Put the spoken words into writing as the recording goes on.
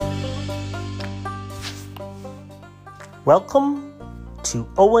Welcome to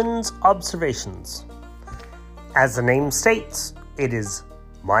Owen's Observations. As the name states, it is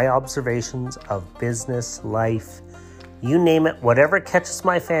my observations of business, life, you name it, whatever catches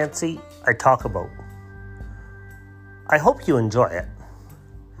my fancy, I talk about. I hope you enjoy it.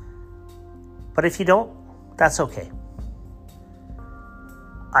 But if you don't, that's okay.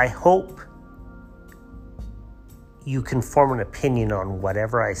 I hope you can form an opinion on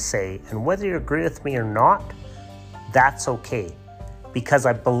whatever I say, and whether you agree with me or not, that's okay. Because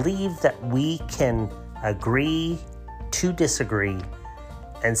I believe that we can agree to disagree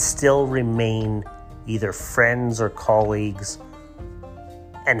and still remain either friends or colleagues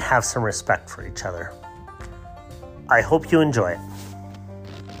and have some respect for each other. I hope you enjoy it.